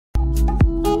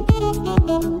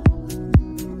Friends,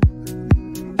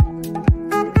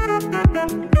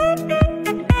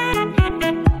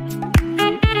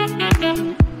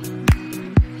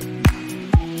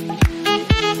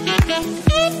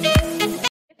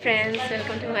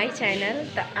 welcome to my channel.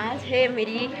 तो आज है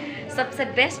मेरी सबसे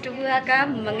बेस्ट बुआ का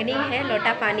मंगनी है,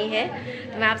 लोटा पानी है,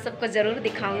 तो मैं आप सबको ज़रूर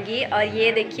दिखाऊंगी। और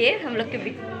ये देखिए, हम लोग की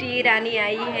बिट्टी रानी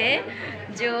आई है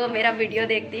जो मेरा वीडियो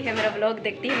देखती है, मेरा ब्लॉग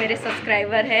देखती है, मेरे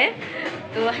सब्सक्राइबर है।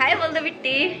 तो हाय बोल दो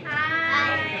बिट्टी।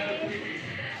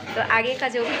 तो आगे का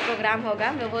जो भी प्रोग्राम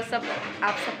होगा मैं वो सब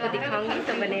आप सबको दिखाऊंगी,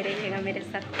 तो बने रहिएगा मेरे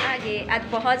साथ आगे। आज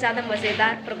बहुत ज़्यादा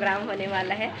मज़ेदार प्रोग्राम होने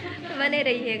वाला है, तो बने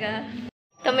रहिएगा।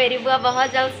 तो मेरी बुआ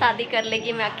बहुत जल्द शादी कर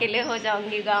लेगी, मैं अकेले हो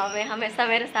जाऊंगी गांव में। हमेशा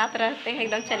मेरे साथ रहते हैं,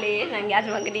 एकदम चले जाएंगे। आज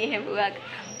मंगनी है बुआ का।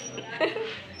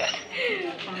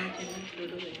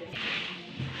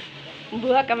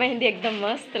 बुआ का मेहंदी एकदम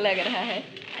मस्त लग रहा है।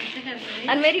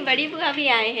 और मेरी बड़ी बुआ भी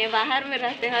आए हैं, बाहर में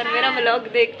रहते हैं और मेरा ब्लॉग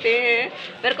देखते हैं।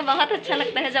 मेरे को बहुत अच्छा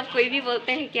लगता है जब कोई भी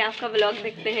बोलते हैं कि आपका ब्लॉग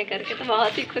देखते हैं करके, तो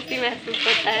बहुत ही खुशी महसूस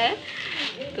होता है।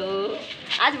 तो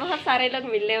आज बहुत सारे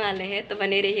लोग मिलने वाले हैं, तो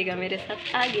बने रहिएगा मेरे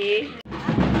साथ आगे।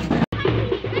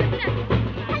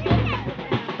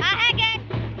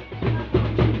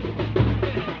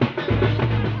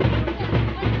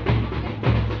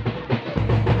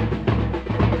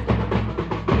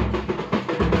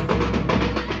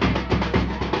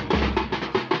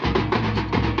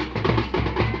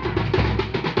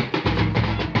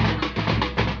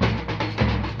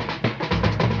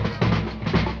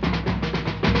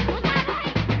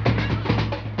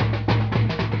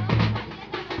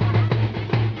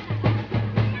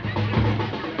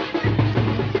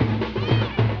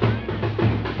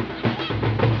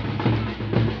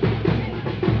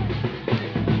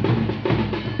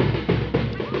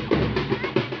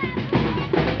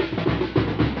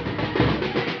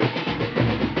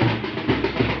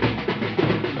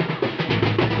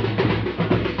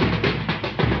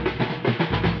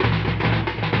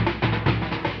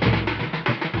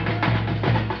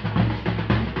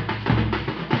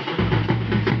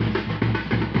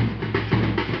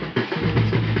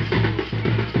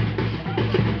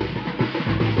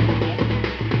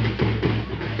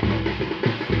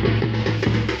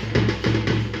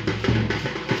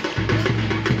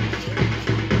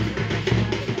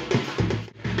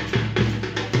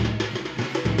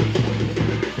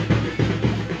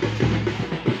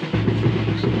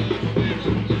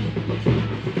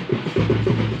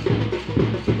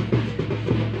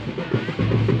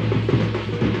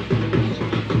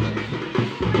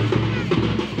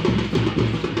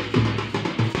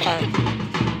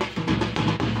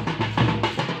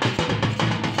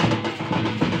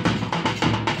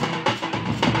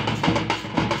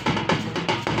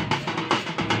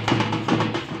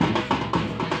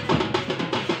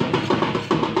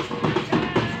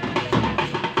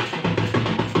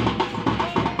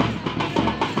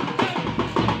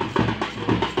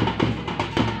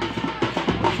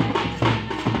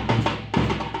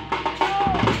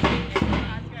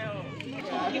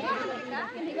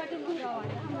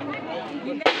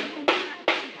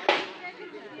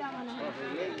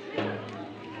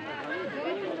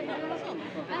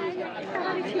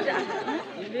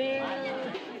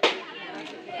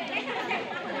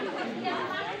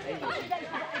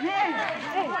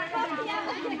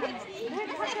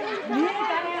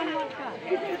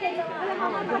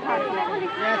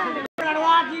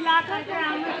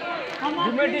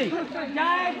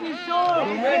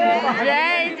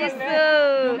 जय जिसू।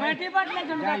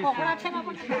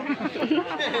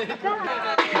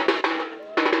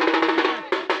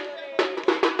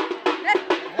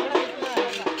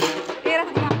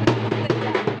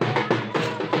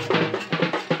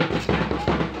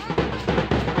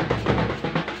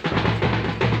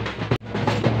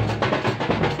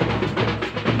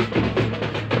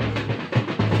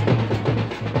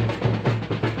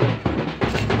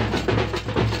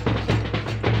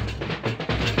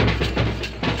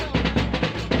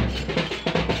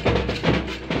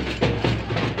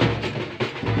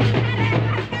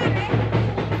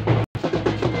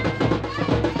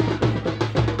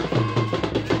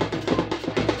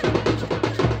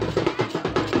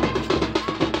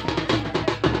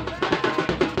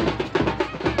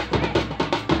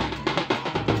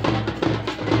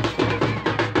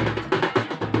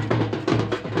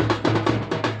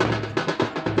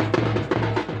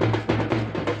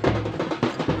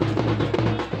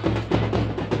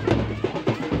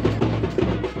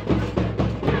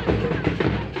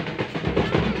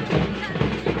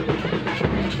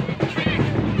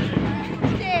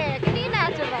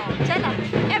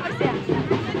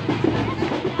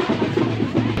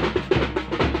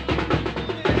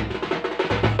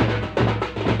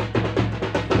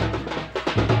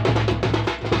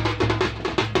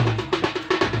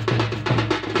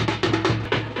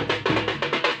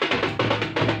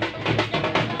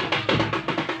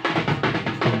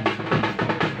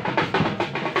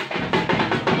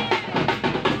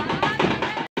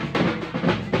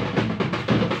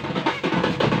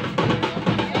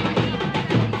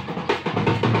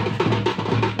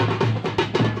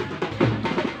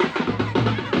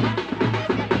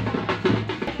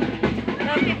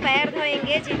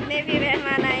 ये जितने भी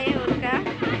मेहमान आए हैं उनका।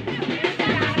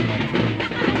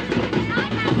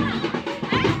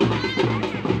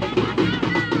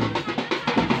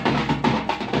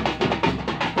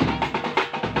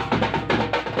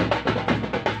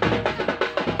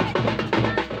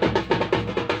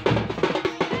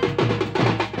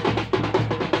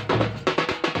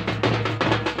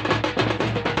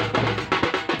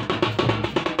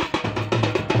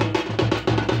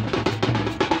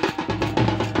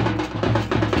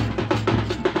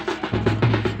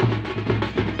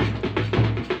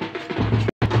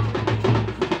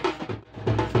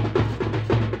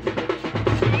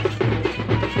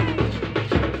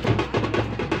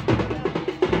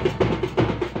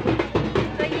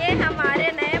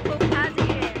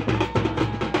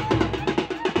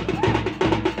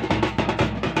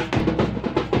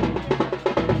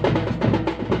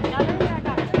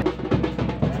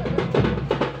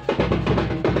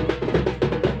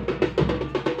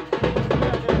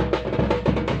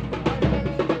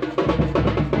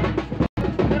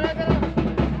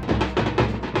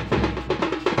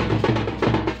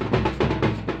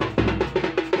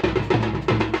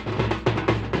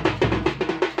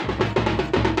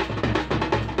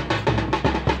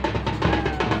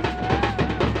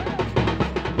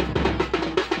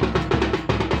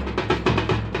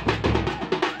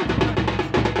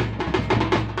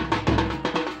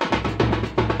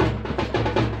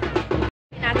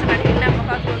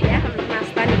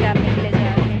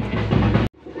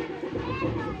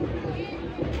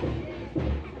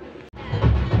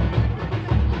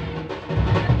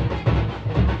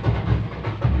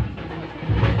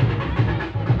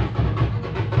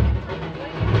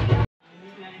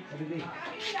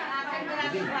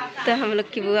 तो हम लोग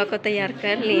की बुआ को तैयार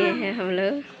कर लिए हैं हम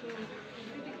लोग।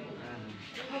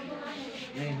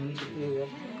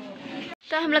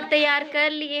 तो हम लोग तैयार कर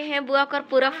लिए हैं बुआ का,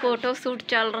 पूरा फोटो शूट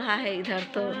चल रहा है इधर,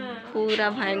 तो पूरा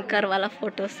भयंकर वाला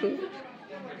फोटो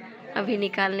शूट अभी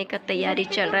निकालने का तैयारी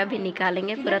चल रहा है। अभी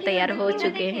निकालेंगे, पूरा तैयार हो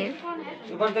चुके हैं।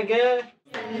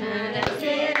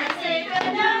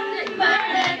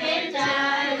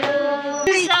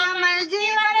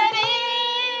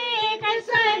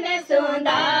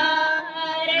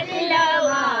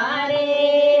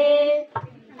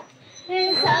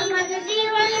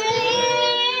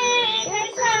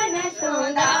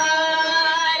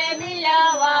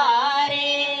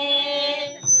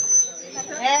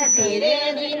 धीरे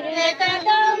धीरे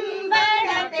कदम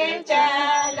बढ़ते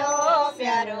चलो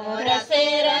प्यारो, रसे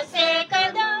रसे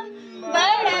कदम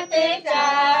बढ़ते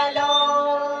चलो।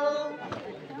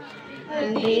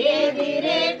 धीरे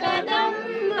धीरे कदम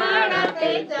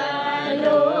बढ़ते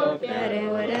चलो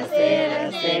प्यारो, रसे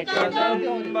रसे कदम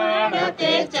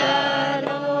बढ़ते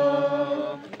चलो।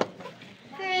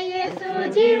 ये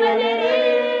जीवन रे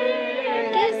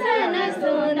कैसा न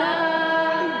सुना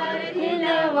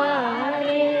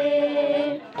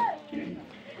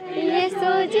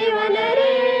जीवन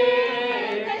रे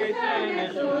कैसन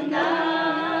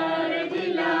सुंदर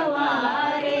दिलवा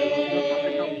रे।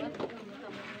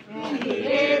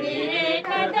 धीरे धीरे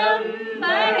कदम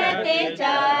बढ़ते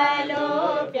चलो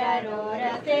प्यारो,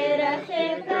 रसे रसे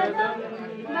कदम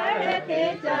बढ़ते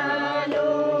चलो।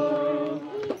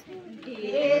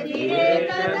 धीरे धीरे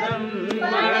कदम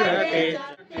बढ़ते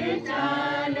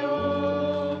चलो।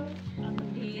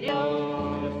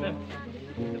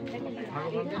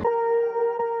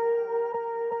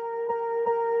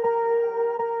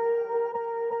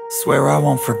 Swear I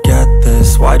won't forget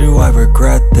this, why do I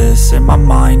regret this? In my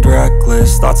mind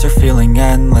reckless, thoughts are feeling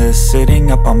endless. Sitting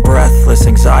up I'm breathless,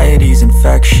 anxiety's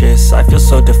infectious. I feel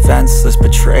so defenseless,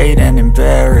 betrayed and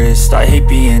embarrassed. I hate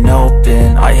being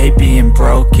open, I hate being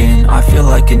broken. I feel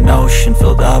like an ocean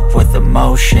filled up with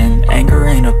emotion. Anger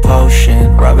ain't a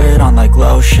potion, rub it on like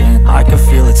lotion. I can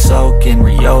feel it soaking,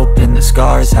 reopen, the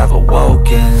scars have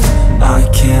awoken. I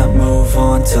can't move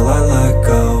on till I let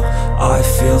go. I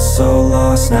feel so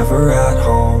lost, never at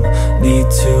home. Need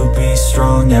to be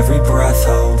strong, every breath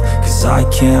hold. Cause I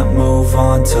can't move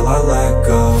on till I let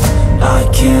go. I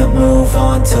can't move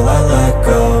on till I let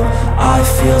go. I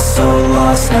feel so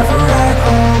lost, never at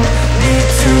home. Need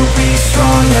to be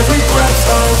strong, every breath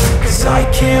hold. Cause I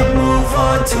can't move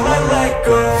on till I let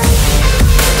go.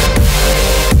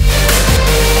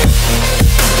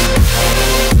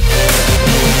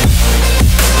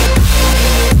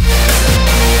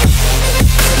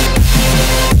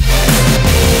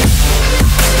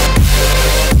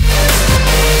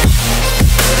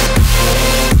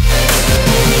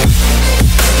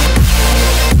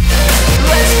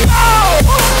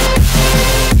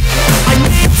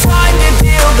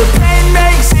 The pain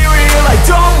makes it real. I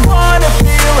don't wanna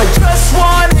feel, I just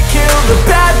wanna kill the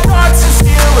bad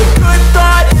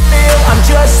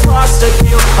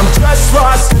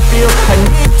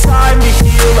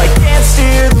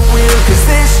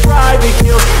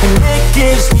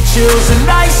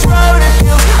nice road it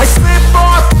feels. I slip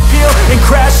off the peel and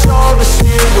crash all the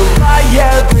steel. Will I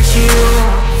ever heal?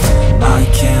 I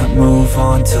can't move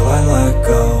on till I let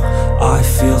go. I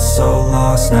feel so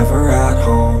lost, never at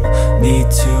home. Need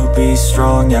to be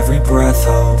strong, every breath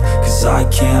hold. Cause I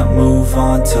can't move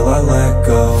on till I let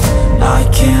go. I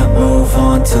can't move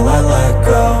on till I let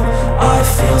go. I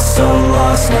feel so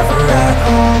lost, never at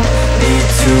home. Need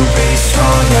to be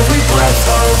strong, every breath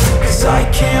hold. Cause I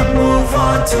can't move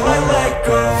on till I let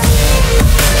go.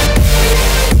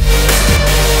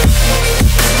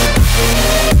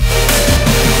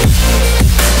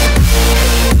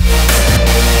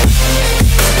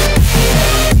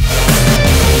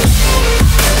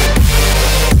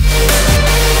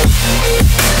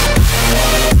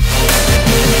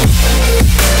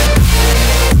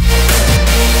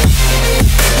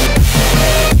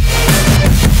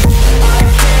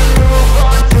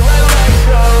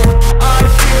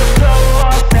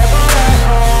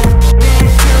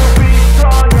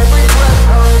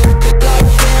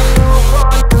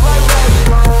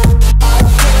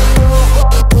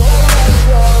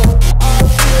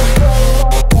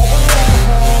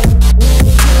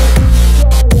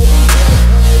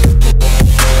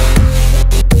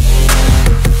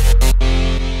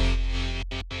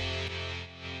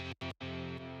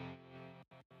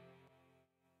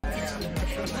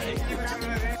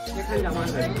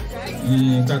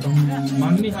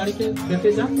 मांगनी हारी के देते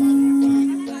जा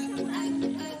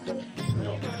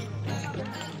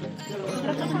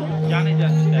जाने जा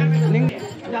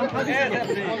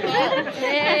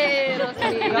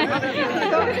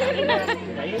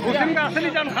का असली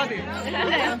जान खा दे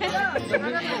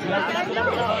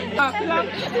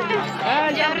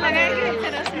जोर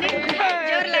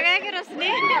लगाएंगे रोशनी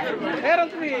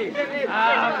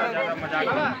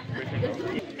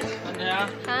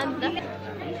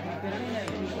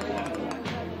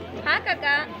हाँ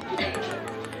काका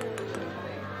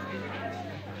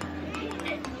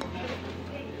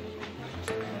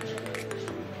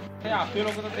आप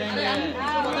लोग को तो देंगे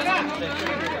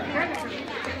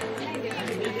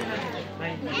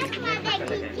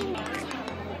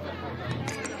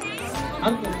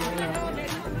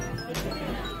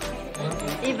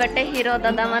ये बटे हीरो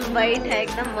दादा मन बैठ है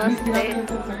एकदम मस्त है।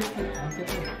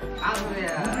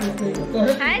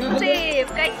 हाय स्टीव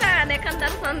कैसा देखन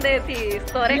दर्शन देती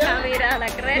तोरे कामेरा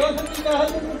लग रहे।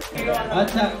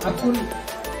 अच्छा अपुन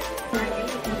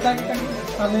कितना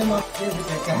समय में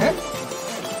क्या है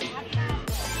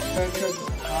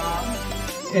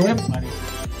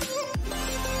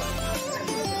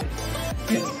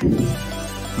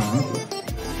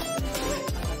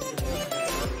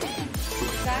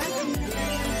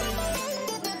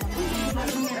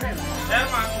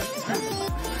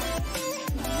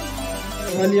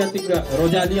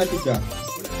रोजालिया तिगा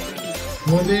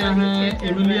मोदे हैं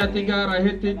एमिलिया तिगा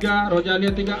राहे तिगा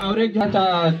रोजालिया तिगा और एक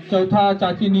चौथा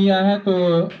चाची निया है तो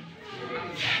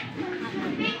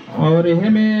और यह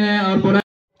में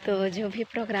तो जो भी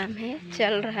प्रोग्राम है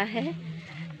चल रहा है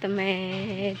तो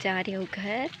मैं जा रही हूँ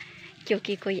घर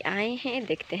क्योंकि कोई आए हैं,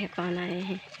 देखते हैं कौन आए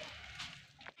हैं।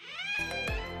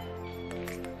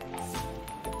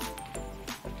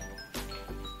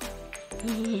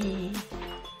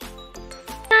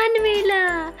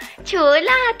 मेला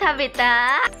छोला था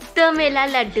बेटा तो मेला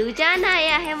लड्डू जान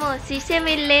आया है मौसी से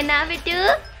मिलने ना बेटू,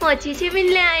 मौसी से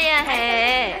मिलने आया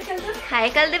है। हाय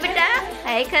कर दे बेटा,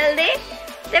 हाय कर दे,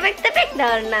 तबक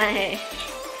डरना है।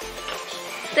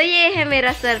 तो ये है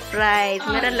मेरा सरप्राइज,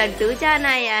 मेरा लड्डू जान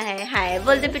आया है। हाय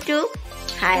बोल दे बेटू,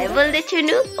 हाय बोल दे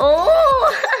चुनू। ओ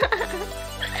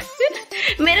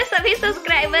मेरे सभी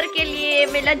सब्सक्राइबर के लिए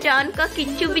मेरा जान का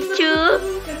किच्चू बिच्चू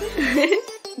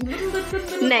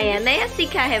नया नया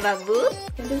सीखा है बाबू।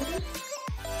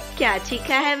 क्या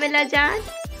सीखा है मेरा जान?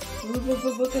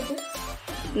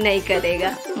 नहीं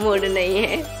करेगा, मूड नहीं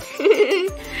है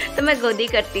तो मैं गोदी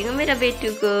करती हूँ मेरा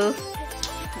बेटू को।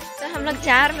 तो हम लोग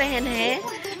 4 बहन हैं,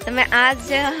 तो मैं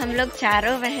आज हम लोग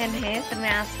चारों बहन हैं तो मैं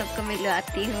आप सबको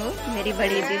मिलवाती हूँ। मेरी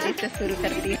बड़ी दीदी से शुरू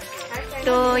करती हूँ।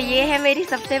 तो ये है मेरी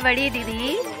सबसे बड़ी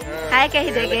दीदी, हाय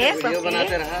कह देंगे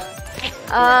सबके।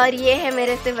 और ये है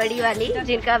मेरे से बड़ी वाली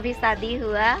जिनका अभी शादी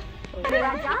हुआ।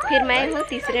 फिर मैं हूँ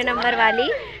तीसरे नंबर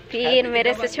वाली, फिर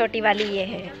मेरे से छोटी वाली ये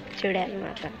है चुड़ैल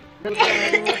माता।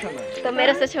 तो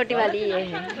मेरे से छोटी वाली ये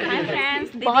है,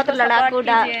 बहुत लड़ाकू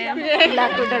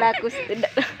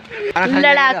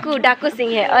डाकू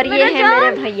सिंह है। और ये है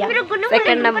मेरे भैया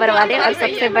सेकंड नंबर वाले और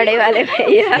सबसे बड़े वाले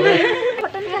भैया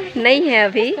नहीं है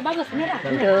अभी। तो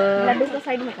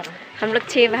हम लोग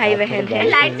 6 भाई बहन हैं।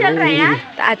 लाइट चल रहा है यार।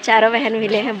 तो आज चारों बहन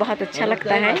मिले हैं, बहुत अच्छा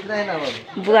लगता है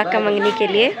बुआ का मंगनी के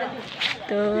लिए।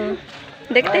 तो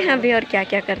देखते हैं अभी और क्या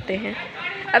क्या करते हैं।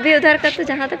 अभी उधर का तो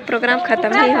जहाँ तक प्रोग्राम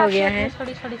खत्म ही हो गया है,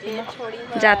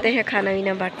 जाते हैं खाना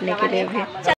वीना बांटने के लिए भी।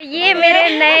 ये मेरे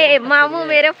नए मामू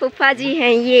मेरे फूफा जी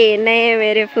हैं, ये नए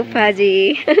मेरे फूफा जी।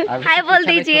 हाय बोल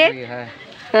दीजिए।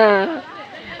 हाँ,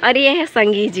 और ये है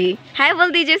संगी जी, हाय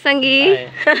बोल दीजिए संगी।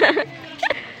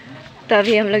 तो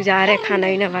अभी हम लोग जा रहे हैं खाना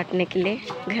वीना बांटने के लिए।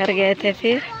 घर गए थे,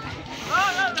 फिर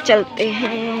चलते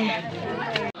हैं।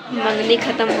 मंगनी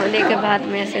ख़त्म होने के बाद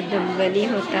में ऐसे दुम्बनी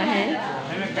होता है।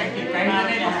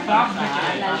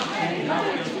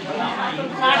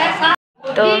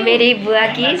 तो मेरी बुआ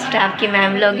की स्टाफ की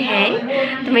मैम लोग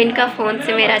हैं, तो मैं इनका फ़ोन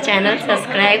से मेरा चैनल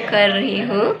सब्सक्राइब कर रही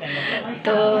हूँ,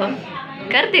 तो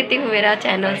कर देती हूँ मेरा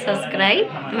चैनल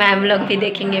सब्सक्राइब। मैम लोग भी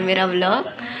देखेंगे मेरा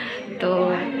व्लॉग, तो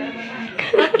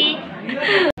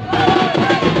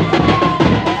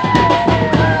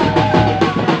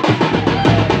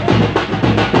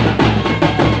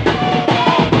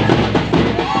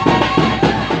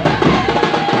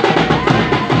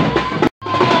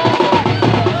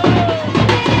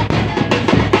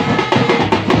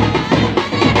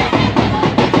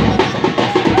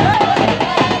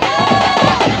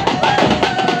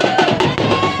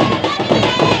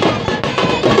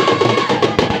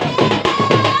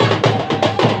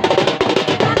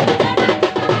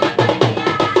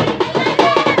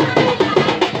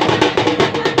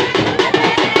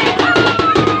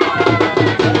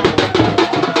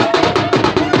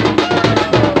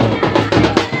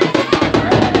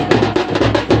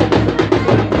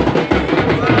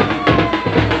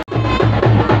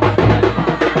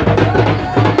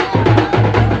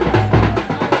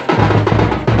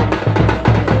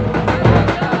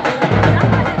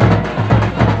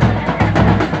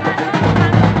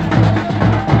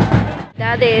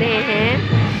दे रहे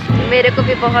हैं। मेरे को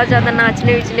भी बहुत ज़्यादा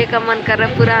नाचने विचने का मन कर रहा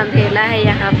है, पूरा अंधेला है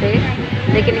यहाँ पे,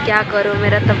 लेकिन क्या करूँ,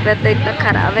 मेरा तबीयत तो इतना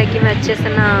ख़राब है कि मैं अच्छे से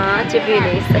नाच भी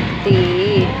नहीं सकती।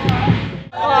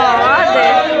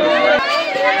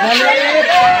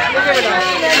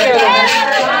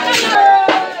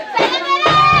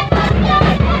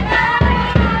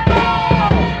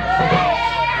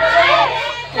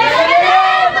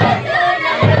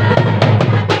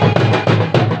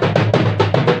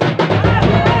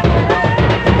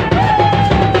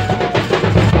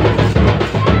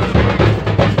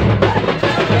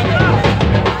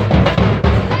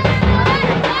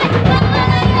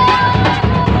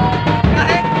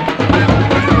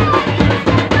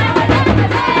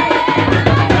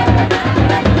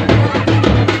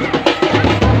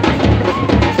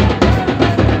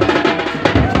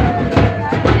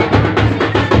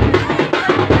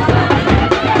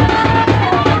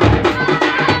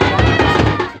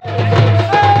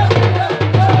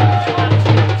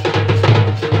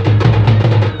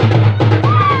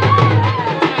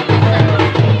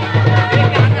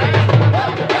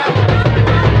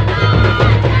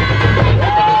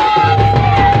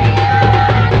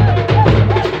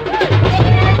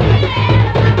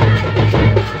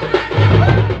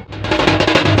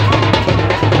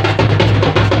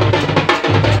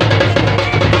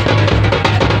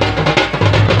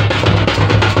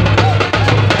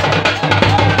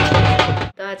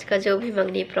 का जो भी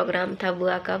मंगनी प्रोग्राम था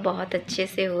बुआ का, बहुत अच्छे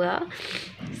से हुआ।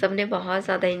 सबने बहुत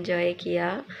ज़्यादा एंजॉय किया,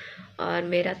 और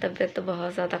मेरा तबीयत तो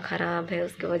बहुत ज़्यादा ख़राब है,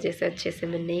 उसकी वजह से अच्छे से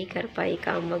मैं नहीं कर पाई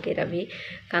काम वगैरह भी,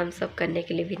 काम सब करने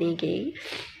के लिए भी नहीं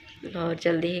गई, और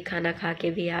जल्दी ही खाना खा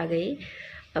के भी आ गई।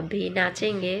 अभी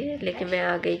नाचेंगे, लेकिन मैं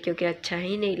आ गई क्योंकि अच्छा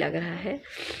ही नहीं लग रहा है।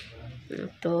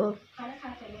 तो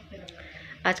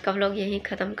आज का व्लॉग यहीं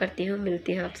ख़त्म करती हूँ,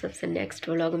 मिलती हूँ आप सबसे नेक्स्ट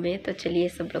व्लॉग में। तो चलिए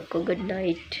सब लोग को गुड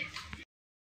नाइट।